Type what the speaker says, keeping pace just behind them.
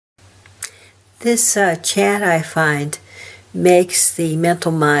This chant, I find, makes the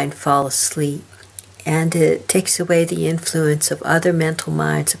mental mind fall asleep, and it takes away the influence of other mental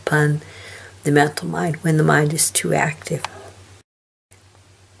minds upon the mental mind when the mind is too active.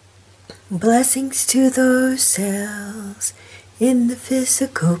 Blessings to those cells in the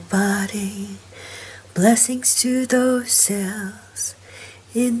physical body. Blessings to those cells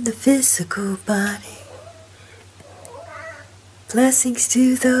in the physical body. Blessings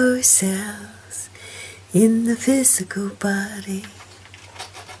to those cells in the physical body.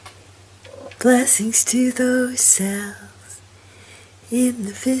 Blessings to those cells in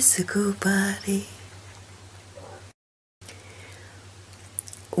the physical body.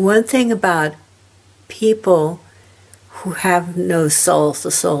 One thing about people who have no souls,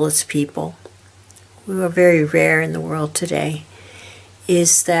 the soulless people, who are very rare in the world today,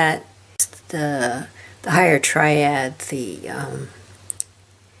 is that the higher triad, the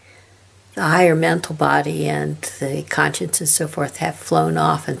higher mental body and the conscience and so forth have flown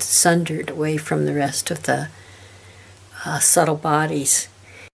off and sundered away from the rest of the subtle bodies.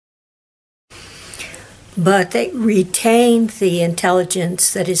 But they retain the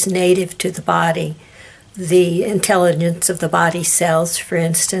intelligence that is native to the body, the intelligence of the body cells, for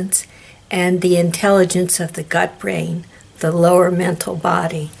instance, and the intelligence of the gut brain, the lower mental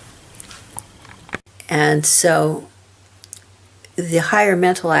body. And so the higher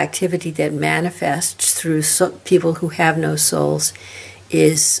mental activity that manifests through people who have no souls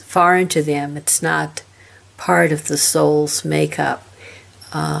is foreign to them. It's not part of the soul's makeup.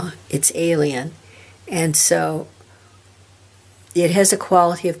 It's alien. And so it has a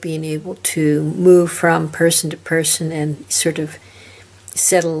quality of being able to move from person to person and sort of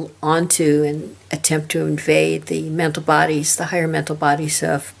settle onto and attempt to invade the mental bodies, the higher mental bodies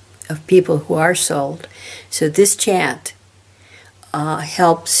of people who are souled. So this chant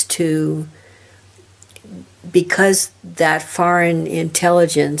helps to, because that foreign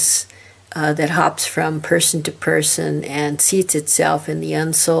intelligence that hops from person to person and seats itself in the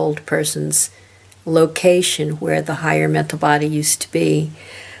unsouled person's location where the higher mental body used to be,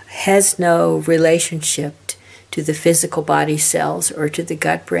 has no relationship to the physical body cells or to the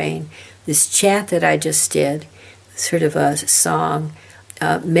gut brain. This chant that I just did, sort of a song,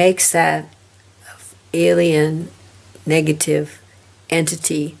 makes that alien negative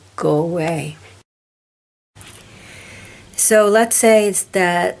entity go away. So let's say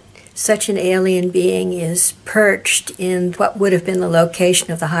that such an alien being is perched in what would have been the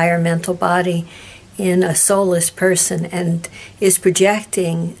location of the higher mental body in a soulless person and is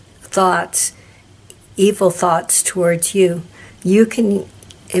projecting thoughts, evil thoughts towards you. You can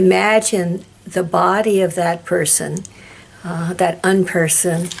imagine the body of that person, that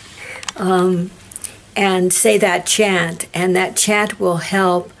unperson, and say that chant, and that chant will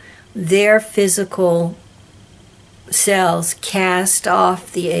help their physical cells cast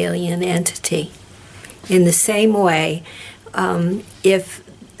off the alien entity. In the same way, if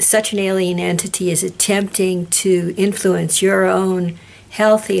such an alien entity is attempting to influence your own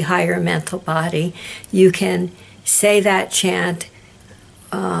healthy higher mental body, you can say that chant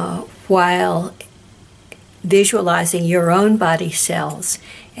while visualizing your own body cells,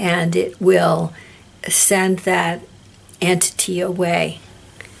 and it will send that entity away.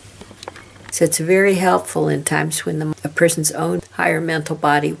 So it's very helpful in times when a person's own higher mental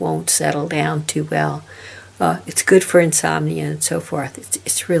body won't settle down too well. It's good for insomnia and so forth.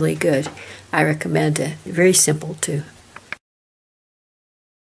 It's really good. I recommend it. Very simple too.